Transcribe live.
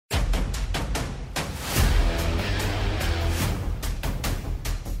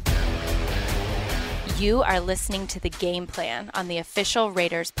You are listening to The Game Plan on the official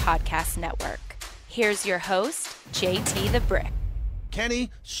Raiders Podcast Network. Here's your host, JT the Brick.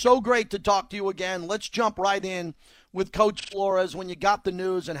 Kenny, so great to talk to you again. Let's jump right in with Coach Flores when you got the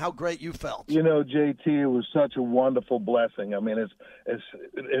news and how great you felt. You know, JT, it was such a wonderful blessing. I mean,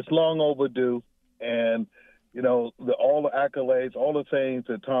 it's long overdue, and you know, all the accolades, all the things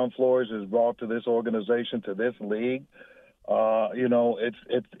that Tom Flores has brought to this organization, to this league. You know,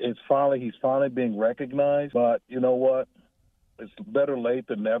 he's finally being recognized. But you know what? It's better late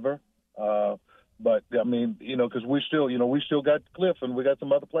than never. But I mean, you know, because we still got Cliff and we got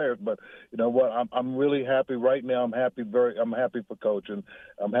some other players. But you know what? I'm really happy right now. I'm happy for Coach, and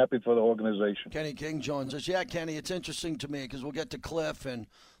I'm happy for the organization. Kenny King joins us. Yeah, Kenny, it's interesting to me because we'll get to Cliff and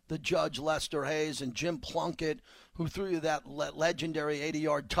the judge Lester Hayes and Jim Plunkett, who threw you that legendary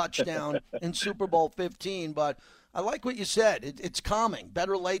 80-yard touchdown in Super Bowl 15. But I like what you said. It's coming.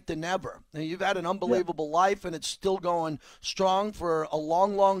 Better late than never. Now, you've had an unbelievable life, and it's still going strong for a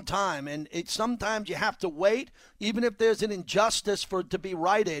long, long time. And sometimes you have to wait, even if there's an injustice, for it to be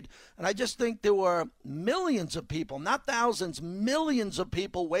righted. And I just think there were millions of people, not thousands, millions of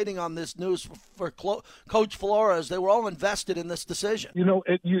people waiting on this news for Coach Flores. They were all invested in this decision. You know,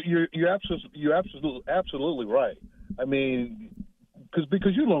 you're absolutely right. I mean,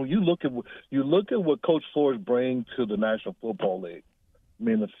 because you know, you look at what Coach Flores brings to the National Football League. I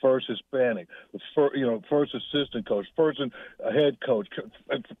mean, the first Hispanic, first assistant coach, first head coach,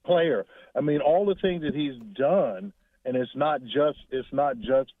 player. I mean, all the things that he's done, and it's not just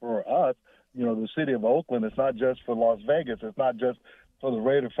for us. You know, the city of Oakland. It's not just for Las Vegas. It's not just for the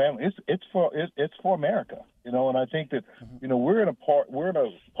Raider family. It's for America. You know, and I think that you know we're in a part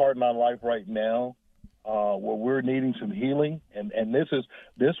in our life right now where we're needing some healing, and this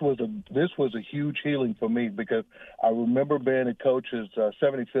was a huge healing for me, because I remember being at Coach's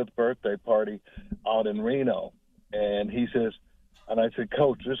 75th birthday party out in Reno, and he says, and I said,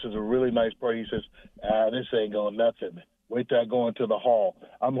 Coach, this is a really nice party. He says, this ain't going nothing. Wait till I go into the hall.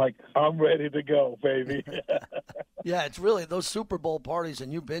 I'm like, I'm ready to go, baby. Yeah, it's really those Super Bowl parties,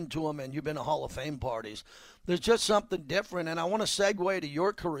 and you've been to them, and you've been to Hall of Fame parties. There's just something different, and I want to segue to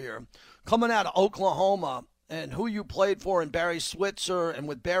your career. Coming out of Oklahoma and who you played for, and Barry Switzer and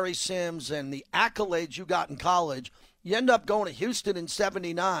with Barry Sims and the accolades you got in college, you end up going to Houston in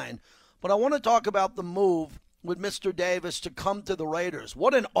 '79. But I want to talk about the move with Mr. Davis to come to the Raiders.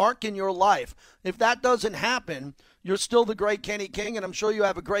 What an arc in your life. If that doesn't happen, you're still the great Kenny King, and I'm sure you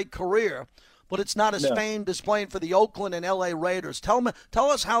have a great career, but it's not as famed as playing for the Oakland and L.A. Raiders. Tell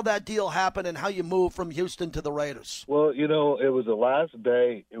us how that deal happened and how you moved from Houston to the Raiders. Well, you know, it was the last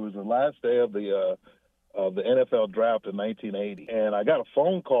day. It was the last day of the NFL draft in 1980, and I got a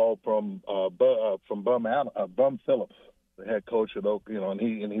phone call from Bum Phillips, the head coach at Oak. You know, and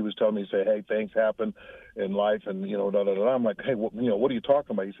he was telling me, he said, "Hey, things happen in life, and you know, da da da." I'm like, "Hey, what are you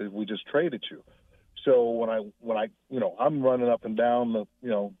talking about?" He said, "We just traded you." So when I I'm running up and down the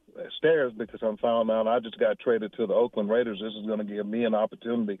stairs because I'm found out I just got traded to the Oakland Raiders. This is going to give me an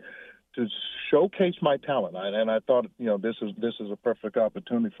opportunity to showcase my talent. And I thought, this is a perfect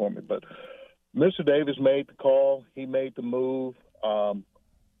opportunity for me. But Mr. Davis made the call. He made the move. I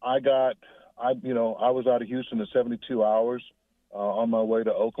was out of Houston in 72 hours on my way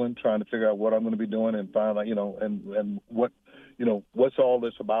to Oakland, trying to figure out what I'm going to be doing and find out, and what, what's all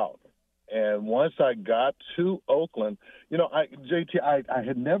this about. And once I got to Oakland, I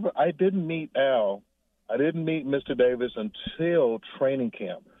didn't meet Al. I didn't meet Mr. Davis until training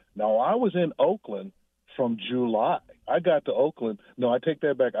camp. Now, I was in Oakland from July. I got to Oakland. No, I take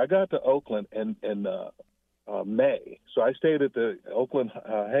that back. I got to Oakland in May. So I stayed at the Oakland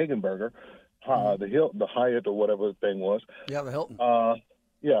Hagenberger, the Hyatt or whatever the thing was. Yeah, the Hilton.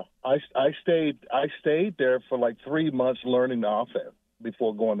 Yeah, I stayed there for like 3 months learning the offense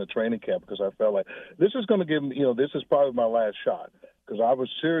before going to training camp, because I felt like this is going to give me, this is probably my last shot, because I was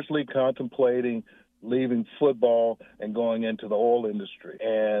seriously contemplating leaving football and going into the oil industry.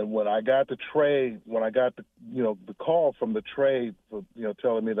 And when I got the call from the trade for,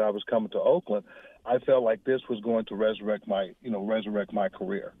 telling me that I was coming to Oakland, I felt like this was going to resurrect my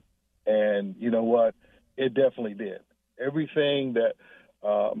career. And you know what? It definitely did. Everything that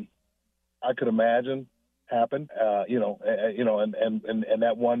I could imagine happened, and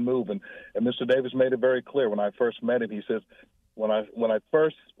that one move. And Mr. Davis made it very clear when I first met him. He says, when I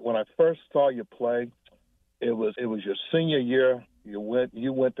first saw you play, it was your senior year. You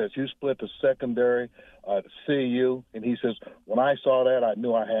split the secondary to CU, and he says, when I saw that, I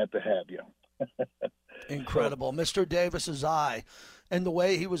knew I had to have you. Incredible. Mr. Davis's eye and the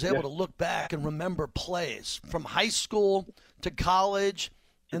way he was able to look back and remember plays from high school to college,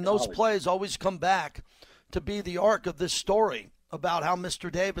 And those plays always come back to be the arc of this story about how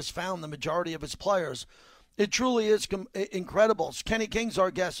Mr. Davis found the majority of his players. It truly is incredible. Kenny King's our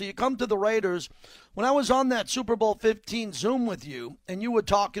guest. So you come to the Raiders. When I was on that Super Bowl 15 Zoom with you, and you were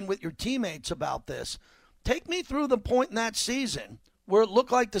talking with your teammates about this, take me through the point in that season where it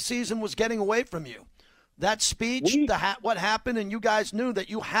looked like the season was getting away from you. That speech, what happened, and you guys knew that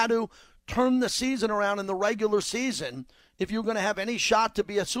you had to turn the season around in the regular season if you were going to have any shot to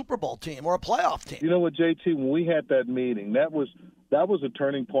be a Super Bowl team or a playoff team. You know what, JT, when we had that meeting, that was a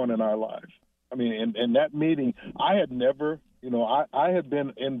turning point in our lives. I mean, in that meeting, I had never, I had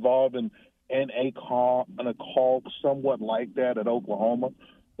been involved in a call somewhat like that at Oklahoma,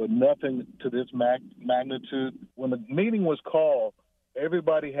 but nothing to this magnitude. When the meeting was called,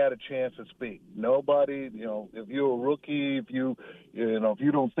 everybody had a chance to speak. Nobody, if you're a rookie, if you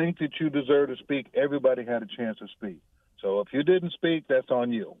don't think that you deserve to speak, everybody had a chance to speak. So if you didn't speak, that's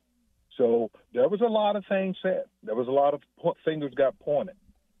on you. So there was a lot of things said. There was a lot of fingers got pointed.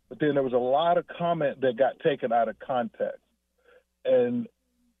 But then there was a lot of comment that got taken out of context. And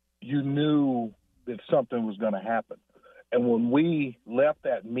you knew that something was going to happen. And when we left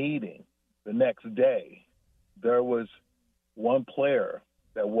that meeting the next day, there was one player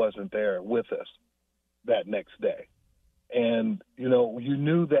that wasn't there with us that next day. And, you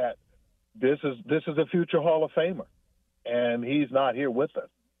knew that this is a future Hall of Famer, and he's not here with us.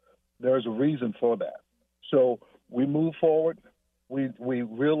 There's a reason for that. So we moved forward. We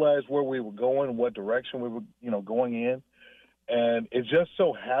realized where we were going, what direction we were, going in. And it just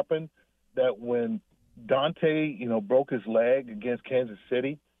so happened that when Dante, broke his leg against Kansas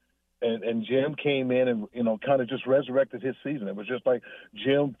City, and Jim came in and, kind of just resurrected his season. It was just like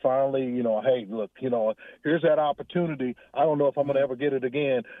Jim finally, hey, look, here's that opportunity. I don't know if I'm going to ever get it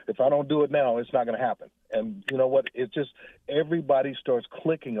again. If I don't do it now, it's not going to happen. And you know what? It's just everybody starts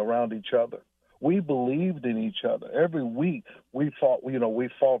clicking around each other. We believed in each other. Every week we fought,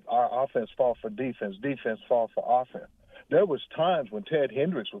 our offense fought for defense fought for offense. There was times when Ted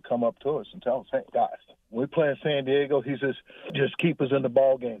Hendricks would come up to us and tell us, hey, guys, when we play in San Diego, he says, just keep us in the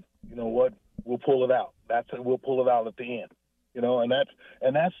ball game. You know what? We'll pull it out. We'll pull it out at the end.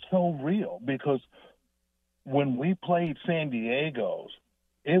 And that's so real because when we played San Diego's,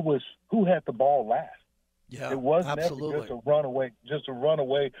 it was who had the ball last. Yeah, it wasn't absolutely. Just a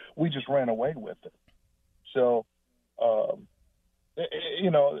runaway. We just ran away with it. So,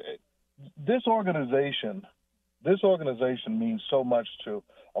 this organization means so much to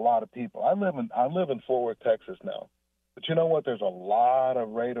a lot of people. I live in Fort Worth, Texas now, but you know what? There's a lot of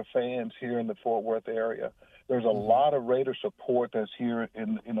Raider fans here in the Fort Worth area. There's a lot of Raider support that's here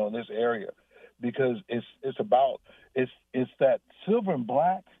in this area because it's that silver and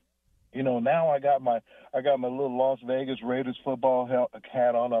black. Now I got my little Las Vegas Raiders football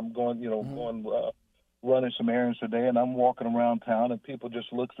hat on. I'm going, running some errands today, and I'm walking around town, and people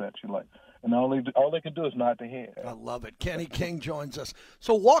just looks at you like, and all they can do is nod their head. I love it. Kenny King joins us.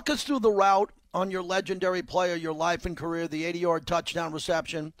 So walk us through the route on your legendary player, your life and career, the 80-yard touchdown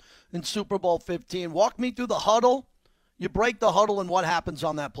reception in Super Bowl 15. Walk me through the huddle. You break the huddle, and what happens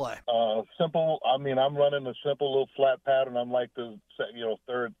on that play? Simple. I mean, I'm running a simple little flat pattern. I'm like the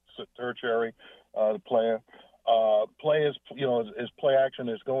tertiary player. Play is play action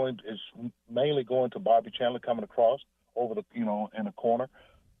is mainly going to Bobby Chandler coming across over the in the corner.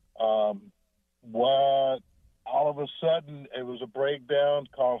 What all of a sudden it was a breakdown.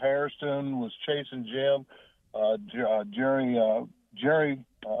 Carl Harrison was chasing Jim. Jerry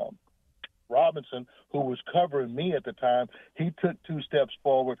Robinson, who was covering me at the time, he took 2 steps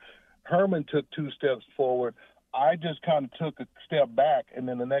forward. Herman took 2 steps forward. I just kind of took a step back, and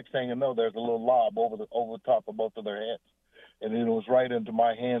then the next thing you know, there's a little lob over the top of both of their heads, and it was right into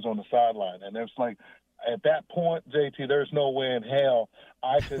my hands on the sideline. And it's like, at that point, JT, there's no way in hell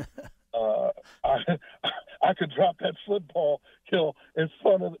I could I could drop that football, in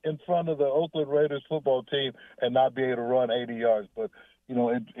front of the Oakland Raiders football team and not be able to run 80 yards. But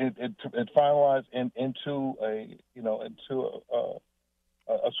it finalized into a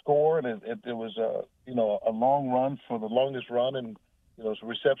score, and it was a long run for the longest run, and it's a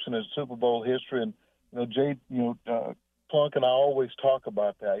reception in Super Bowl history. And Plunk and I always talk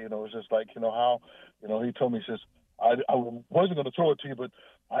about that. It's just like how he told me, he says, I wasn't going to throw it to you, but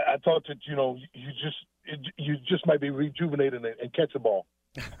I thought that you just might be rejuvenated and catch the ball.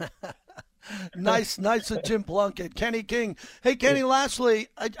 Nice of Jim Plunkett. Kenny King. Hey, Kenny, lastly,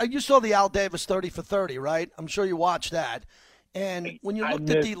 you saw the Al Davis 30 for 30, right? I'm sure you watched that. And when you looked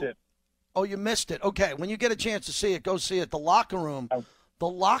at it. Oh, you missed it. Okay, when you get a chance to see it, go see it. The locker room, the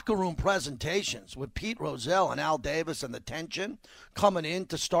locker room presentations with Pete Rozelle and Al Davis and the tension coming in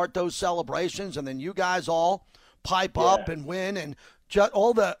to start those celebrations, and then you guys all pipe up and win, and just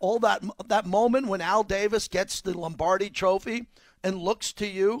all that moment when Al Davis gets the Lombardi Trophy and looks to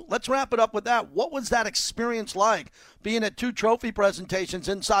you. Let's wrap it up with that. What was that experience like, being at 2 trophy presentations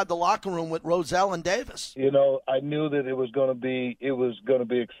inside the locker room with Rozelle and Davis? You know, I knew that it was going to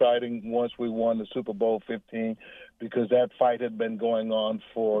be exciting once we won the Super Bowl 15, because that fight had been going on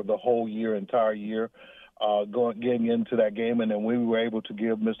for the whole entire year, getting into that game, and then we were able to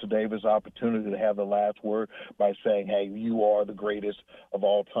give Mr. Davis opportunity to have the last word by saying, "Hey, you are the greatest of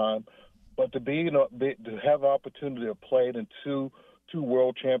all time." But to have the opportunity to play in two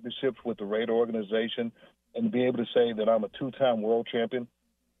world championships with the Raider organization, and to be able to say that I'm a 2-time world champion,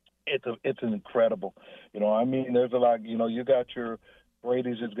 it's an incredible. You know, I mean, there's a lot. You know, you got your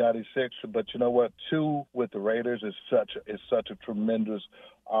Brady's has got his 6, but you know what? 2 with the Raiders is such a tremendous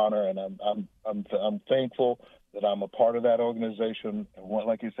honor, and I'm thankful that I'm a part of that organization. And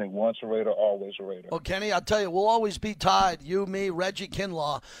like you say, once a Raider, always a Raider. Well, Kenny, I'll tell you, we'll always be tied, you, me, Reggie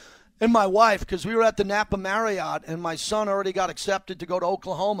Kinlaw, and my wife, because we were at the Napa Marriott, and my son already got accepted to go to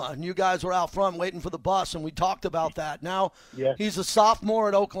Oklahoma, and you guys were out front waiting for the bus, and we talked about that. Now, He's a sophomore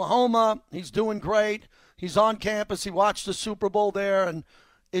at Oklahoma. He's doing great. He's on campus. He watched the Super Bowl there, and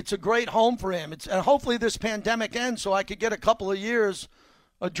it's a great home for him. And hopefully this pandemic ends so I could get a couple of years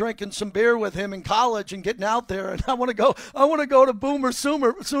of drinking some beer with him in college and getting out there. And I want to go to Boomer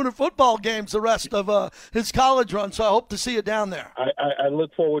Sooner football games the rest of his college run. So I hope to see you down there. I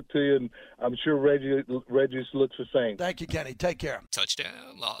look forward to you, and I'm sure Reggie looks the same. Thank you, Kenny. Take care.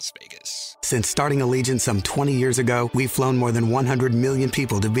 Touchdown, Las Vegas. Since starting Allegiant some 20 years ago, we've flown more than 100 million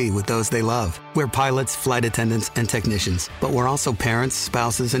people to be with those they love. We're pilots, flight attendants, and technicians, but we're also parents,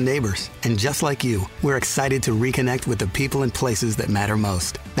 spouses, and neighbors. And just like you, we're excited to reconnect with the people and places that matter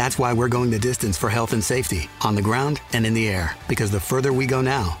most. That's why we're going the distance for health and safety, on the ground and in the air. Because the further we go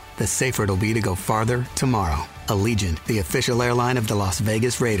now, the safer it'll be to go farther tomorrow. Allegiant, the official airline of the Las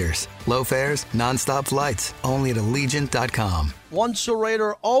Vegas Raiders. Low fares, nonstop flights, only at Allegiant.com. Once a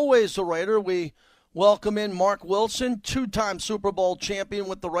Raider, always a Raider. We welcome in Marc Wilson, 2-time Super Bowl champion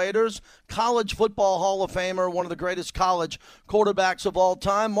with the Raiders, college football Hall of Famer, one of the greatest college quarterbacks of all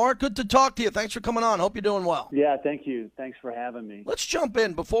time. Marc, good to talk to you. Thanks for coming on. Hope you're doing well. Yeah, thank you. Thanks for having me. Let's jump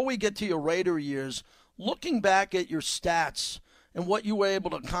in. Before we get to your Raider years, looking back at your stats and what you were able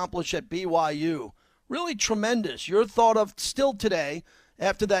to accomplish at BYU, really tremendous. You're thought of still today,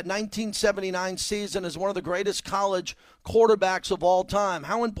 after that 1979 season, as one of the greatest college quarterbacks of all time.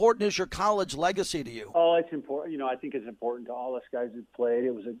 How important is your college legacy to you? Oh, it's important. You know, I think it's important to all us guys who played.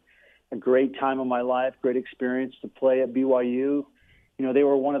 It was a great time of my life, great experience to play at BYU. You know, they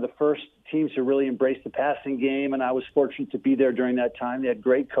were one of the first teams to really embrace the passing game, and I was fortunate to be there during that time. They had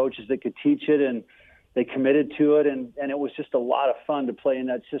great coaches that could teach it, and they committed to it, and it was just a lot of fun to play in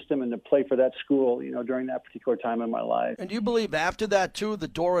that system and to play for that school, you know, during that particular time in my life. And do you believe after that, too, the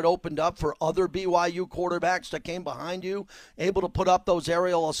door had opened up for other BYU quarterbacks that came behind you, able to put up those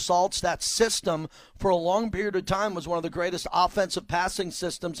aerial assaults? That system, for a long period of time, was one of the greatest offensive passing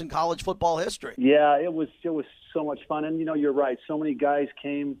systems in college football history. Yeah, it was so much fun. And, you know, you're right. So many guys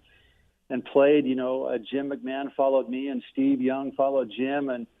came and played. You know, Jim McMahon followed me, and Steve Young followed Jim,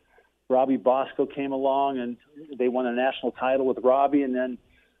 and Robbie Bosco came along, and they won a national title with Robbie. And then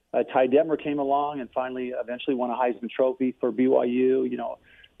Ty Detmer came along and eventually won a Heisman Trophy for BYU. You know,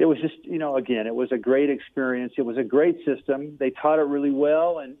 it was just, you know, again, it was a great experience. It was a great system. They taught it really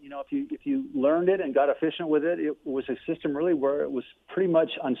well. And, you know, if you learned it and got efficient with it, it was a system really where it was pretty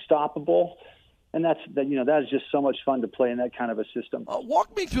much unstoppable. And that is just so much fun to play in that kind of a system.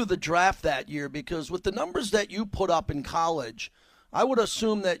 Walk me through the draft that year, because with the numbers that you put up in college, I would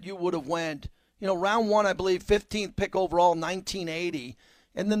assume that you would have went, you know, round one, I believe, 15th pick overall, 1980,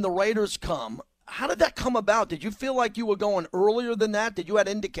 and then the Raiders come. How did that come about? Did you feel like you were going earlier than that? Did you have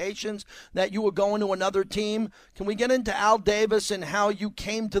indications that you were going to another team? Can we get into Al Davis and how you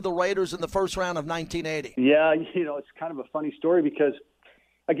came to the Raiders in the first round of 1980? Yeah, you know, it's kind of a funny story because,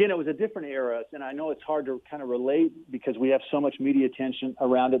 again, it was a different era, and I know it's hard to kind of relate because we have so much media attention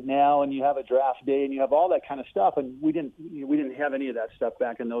around it now, and you have a draft day, and you have all that kind of stuff, and we didn't have any of that stuff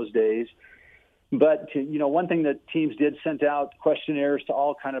back in those days. But you know, one thing that teams did sent out questionnaires to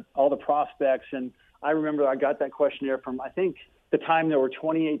all the prospects, and I remember I got that questionnaire from, I think the time there were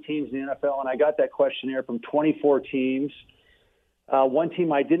 28 teams in the NFL, and I got that questionnaire from 24 teams. One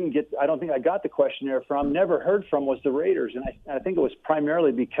team I don't think I got the questionnaire from, never heard from, was the Raiders. And I think it was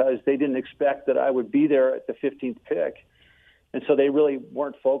primarily because they didn't expect that I would be there at the 15th pick. And so they really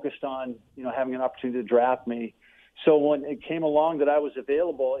weren't focused on, you know, having an opportunity to draft me. So when it came along that I was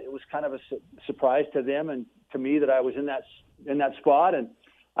available, it was kind of a surprise to them and to me that I was in that spot. And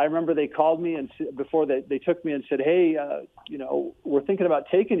I remember they called me and before they took me and said, "Hey, we're thinking about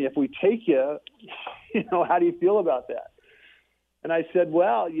taking you. If we take you, how do you feel about that?" And I said,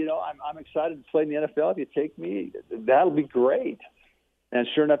 "Well, I'm excited to play in the NFL. If you take me, that'll be great." And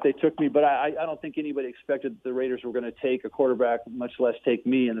sure enough, they took me. But I don't think anybody expected the Raiders were going to take a quarterback, much less take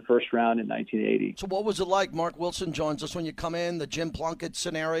me in the first round in 1980. So what was it like? Marc Wilson joins us when you come in, the Jim Plunkett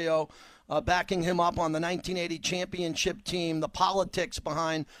scenario, backing him up on the 1980 championship team, the politics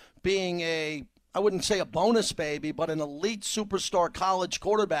behind being I wouldn't say a bonus baby, but an elite superstar college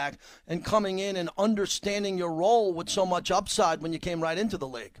quarterback and coming in and understanding your role with so much upside when you came right into the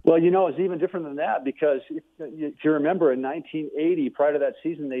league. Well, it's even different than that because if you remember in 1980, prior to that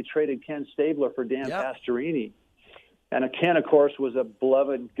season, they traded Ken Stabler for Dan Pastorini. And Ken, of course, was a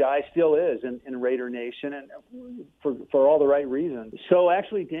beloved guy, still is in Raider Nation, and for all the right reasons. So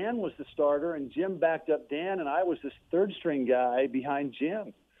actually, Dan was the starter, and Jim backed up Dan, and I was this third-string guy behind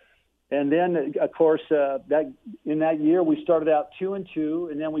Jim. And then, of course, in that year, we started out 2-2,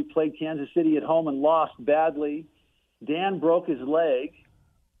 and then we played Kansas City at home and lost badly. Dan broke his leg.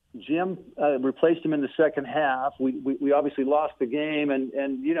 Jim replaced him in the second half. We obviously lost the game, and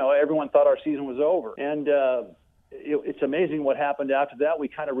everyone thought our season was over. And it's amazing what happened after that. We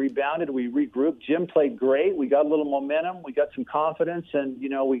kind of rebounded. We regrouped. Jim played great. We got a little momentum. We got some confidence, and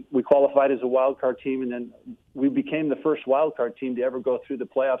we qualified as a wild card team, and then we became the first wild card team to ever go through the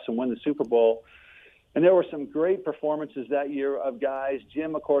playoffs and win the Super Bowl. And there were some great performances that year of guys.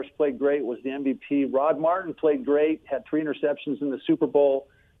 Jim, of course, played great, was the MVP. Rod Martin played great, had 3 interceptions in the Super Bowl.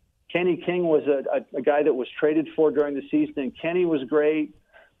 Kenny King was a guy that was traded for during the season, and Kenny was great.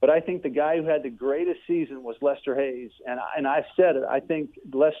 But I think the guy who had the greatest season was Lester Hayes. And I've said it. I think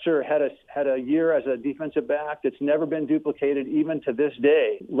Lester had a year as a defensive back that's never been duplicated even to this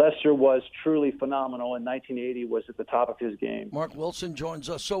day. Lester was truly phenomenal, and 1980 was at the top of his game. Marc Wilson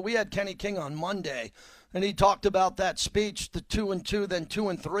joins us. So we had Kenny King on Monday, and he talked about that speech, the 2-2, then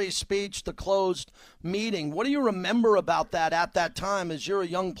 2-3 speech, the closed meeting. What do you remember about that at that time as you're a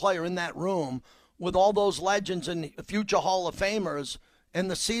young player in that room with all those legends and future Hall of Famers, and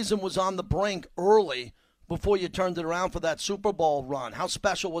the season was on the brink early before you turned it around for that Super Bowl run? How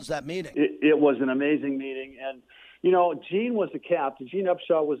special was that meeting? It was an amazing meeting. And, Gene was the captain. Gene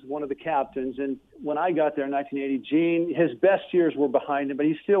Upshaw was one of the captains. And when I got there in 1980, Gene, his best years were behind him, but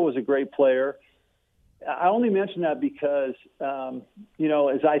he still was a great player. I only mention that because,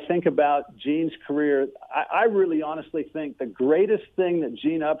 as I think about Gene's career, I really honestly think the greatest thing that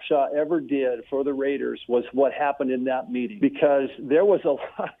Gene Upshaw ever did for the Raiders was what happened in that meeting, because there was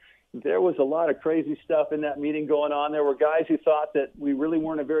a lot of crazy stuff in that meeting going on. There were guys who thought that we really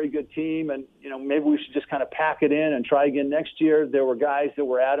weren't a very good team and, maybe we should just kind of pack it in and try again next year. There were guys that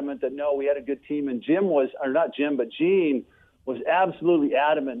were adamant that, no, we had a good team. And Gene was absolutely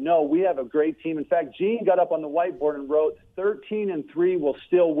adamant. No, we have a great team. In fact, Gene got up on the whiteboard and wrote 13-3 will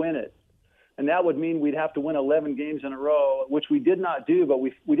still win it. And that would mean we'd have to win 11 games in a row, which we did not do, but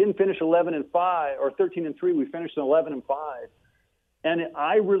we didn't finish 11-5 or 13-3. We finished 11-5. And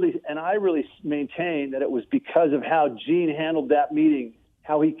I really maintain that it was because of how Gene handled that meeting,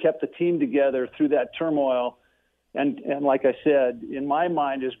 how he kept the team together through that turmoil. And like I said, in my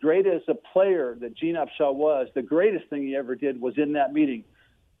mind, as great as a player that Gene Upshaw was, the greatest thing he ever did was in that meeting,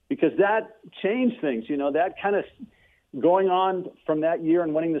 because that changed things. That kind of going on from that year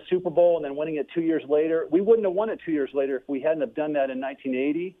and winning the Super Bowl and then winning it 2 years later. We wouldn't have won it 2 years later if we hadn't have done that in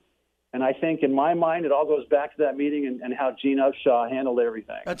 1980. And I think in my mind, it all goes back to that meeting and how Gene Upshaw handled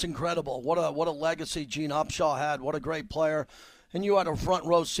everything. That's incredible. What a legacy Gene Upshaw had. What a great player. And you had a front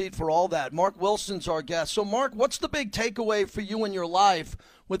row seat for all that. Marc Wilson's our guest. So, Marc, what's the big takeaway for you in your life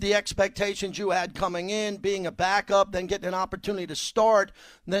with the expectations you had coming in, being a backup, then getting an opportunity to start,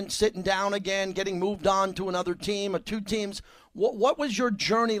 then sitting down again, getting moved on to another team or 2 teams? What was your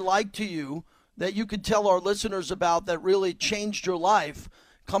journey like to you that you could tell our listeners about that really changed your life,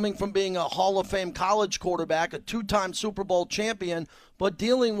 coming from being a Hall of Fame college quarterback, a 2-time Super Bowl champion, but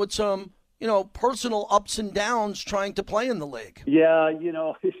dealing with some personal ups and downs trying to play in the league? Yeah,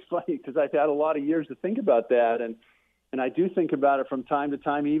 it's funny because I've had a lot of years to think about that. And I do think about it from time to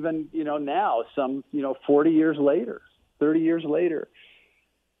time, even, now, some, 40 years later, 30 years later.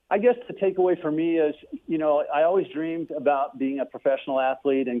 I guess the takeaway for me is, I always dreamed about being a professional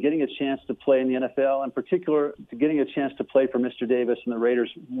athlete and getting a chance to play in the NFL, in particular, getting a chance to play for Mr. Davis and the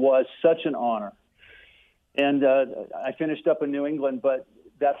Raiders was such an honor. And I finished up in New England, but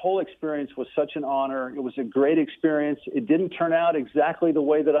that whole experience was such an honor. It was a great experience. It didn't turn out exactly the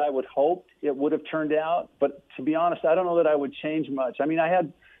way that I would hope it would have turned out. But to be honest, I don't know that I would change much. I mean, I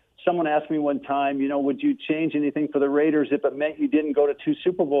had someone ask me one time, would you change anything for the Raiders if it meant you didn't go to 2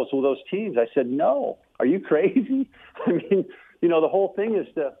 Super Bowls with those teams? I said, no. Are you crazy? I mean, the whole thing is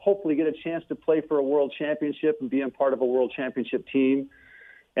to hopefully get a chance to play for a world championship and be a part of a world championship team.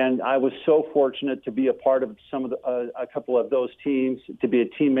 And I was so fortunate to be a part of a couple of those teams, to be a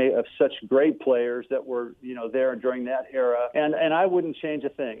teammate of such great players that were, there during that era. And I wouldn't change a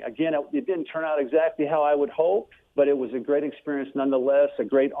thing. Again, it didn't turn out exactly how I would hope, but it was a great experience nonetheless, a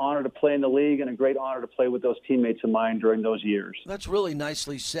great honor to play in the league and a great honor to play with those teammates of mine during those years. That's really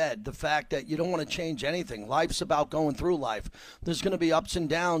nicely said, the fact that you don't want to change anything. Life's about going through life. There's going to be ups and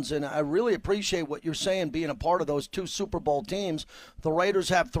downs, and I really appreciate what you're saying, being a part of those 2 Super Bowl teams. The Raiders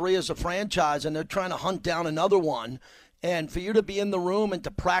have 3 as a franchise, and they're trying to hunt down another one. And for you to be in the room and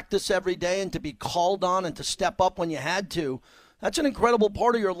to practice every day and to be called on and to step up when you had to, that's an incredible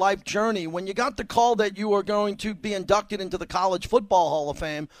part of your life journey. When you got the call that you were going to be inducted into the College Football Hall of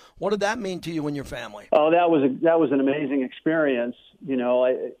Fame, what did that mean to you and your family? Oh, that was an amazing experience. There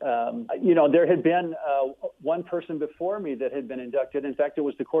had been one person before me that had been inducted. In fact, it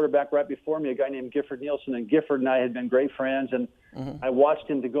was the quarterback right before me, a guy named Gifford Nielsen. And Gifford and I had been great friends. And I watched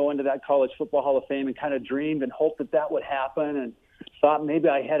him to go into that College Football Hall of Fame and kind of dreamed and hoped that would happen. And thought maybe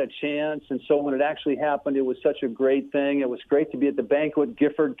I had a chance. And so when it actually happened, it was such a great thing. It was great to be at the banquet.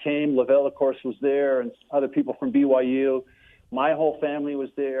 Gifford came. Lavelle, of course, was there, and other people from BYU. My whole family was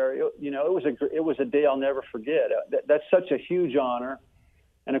there. It was a day I'll never forget. That's such a huge honor.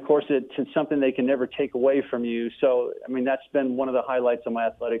 And, of course, it's something they can never take away from you. So, I mean, that's been one of the highlights of my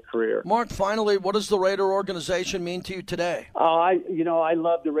athletic career. Mark, finally, what does the Raider organization mean to you today? I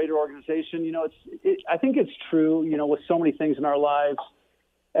love the Raider organization. I think it's true, with so many things in our lives.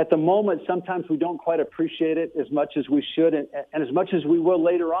 At the moment, sometimes we don't quite appreciate it as much as we should and as much as we will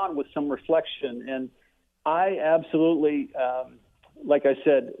later on with some reflection. And I absolutely, like I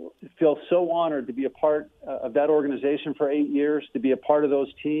said, feel so honored to be a part of that organization for 8 years, to be a part of those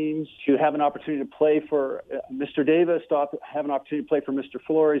teams, to have an opportunity to play for Mr. Davis, to have an opportunity to play for Mr.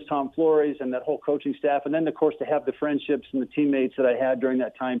 Flores, Tom Flores, and that whole coaching staff, and then, of course, to have the friendships and the teammates that I had during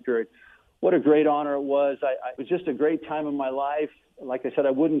that time period. What a great honor it was. It was just a great time in my life. Like I said,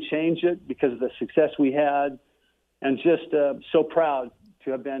 I wouldn't change it because of the success we had, and just so proud to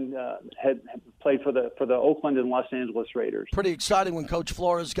have been had played for the Oakland and Los Angeles Raiders. Pretty exciting when Coach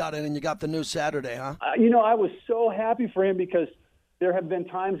Flores got in and you got the news Saturday, huh? I was so happy for him because there have been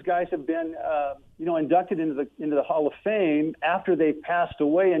times guys have been inducted into the Hall of Fame after they've passed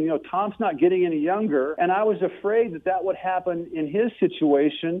away, and Tom's not getting any younger, and I was afraid that would happen in his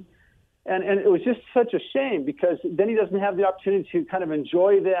situation. And it was just such a shame because then he doesn't have the opportunity to kind of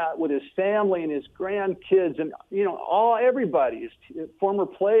enjoy that with his family and his grandkids and, everybody, his former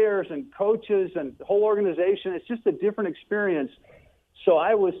players and coaches and the whole organization. It's just a different experience. So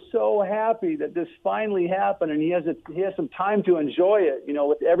I was so happy that this finally happened, and he has some time to enjoy it,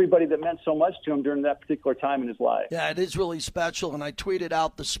 with everybody that meant so much to him during that particular time in his life. Yeah, it is really special. And I tweeted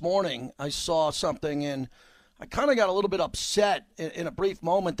out this morning, I saw something in – I kind of got a little bit upset in a brief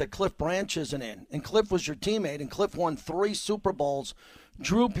moment that Cliff Branch isn't in. And Cliff was your teammate, and Cliff won 3 Super Bowls.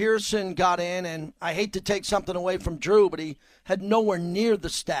 Drew Pearson got in, and I hate to take something away from Drew, but he had nowhere near the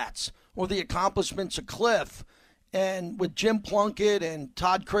stats or the accomplishments of Cliff. And with Jim Plunkett and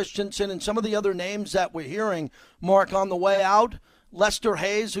Todd Christensen and some of the other names that we're hearing, Mark, on the way out, Lester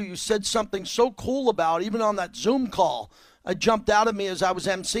Hayes, who you said something so cool about, even on that Zoom call, it jumped out at me as I was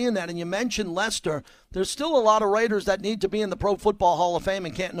emceeing that, and you mentioned Lester. There's still a lot of Raiders that need to be in the Pro Football Hall of Fame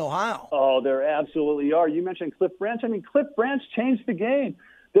in Canton, Ohio. Oh, there absolutely are. You mentioned Cliff Branch. I mean, Cliff Branch changed the game.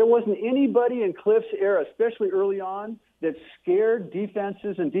 There wasn't anybody in Cliff's era, especially early on, that scared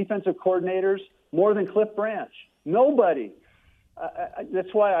defenses and defensive coordinators more than Cliff Branch. Nobody.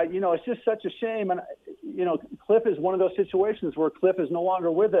 That's why, it's just such a shame. And, Cliff is one of those situations where Cliff is no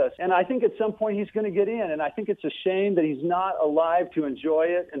longer with us. And I think at some point he's going to get in. And I think it's a shame that he's not alive to enjoy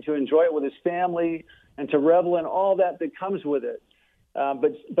it and to enjoy it with his family and to revel in all that comes with it.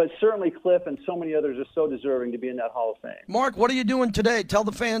 But certainly Cliff and so many others are so deserving to be in that Hall of Fame. Mark, what are you doing today? Tell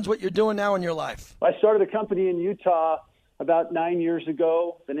the fans what you're doing now in your life. I started a company in Utah about 9 years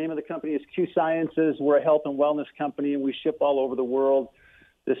ago. The name of the company is Q Sciences. We're a health and wellness company, and we ship all over the world.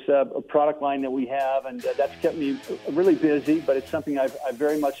 This product line that we have, and that's kept me really busy. But it's something I've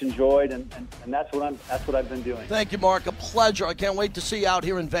very much enjoyed, and that's what I've been doing. Thank you, Mark. A pleasure. I can't wait to see you out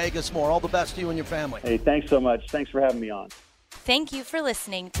here in Vegas more. All the best to you and your family. Hey, thanks so much. Thanks for having me on. Thank you for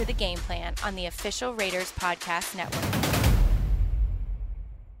listening to The Game Plan on the official Raiders Podcast Network.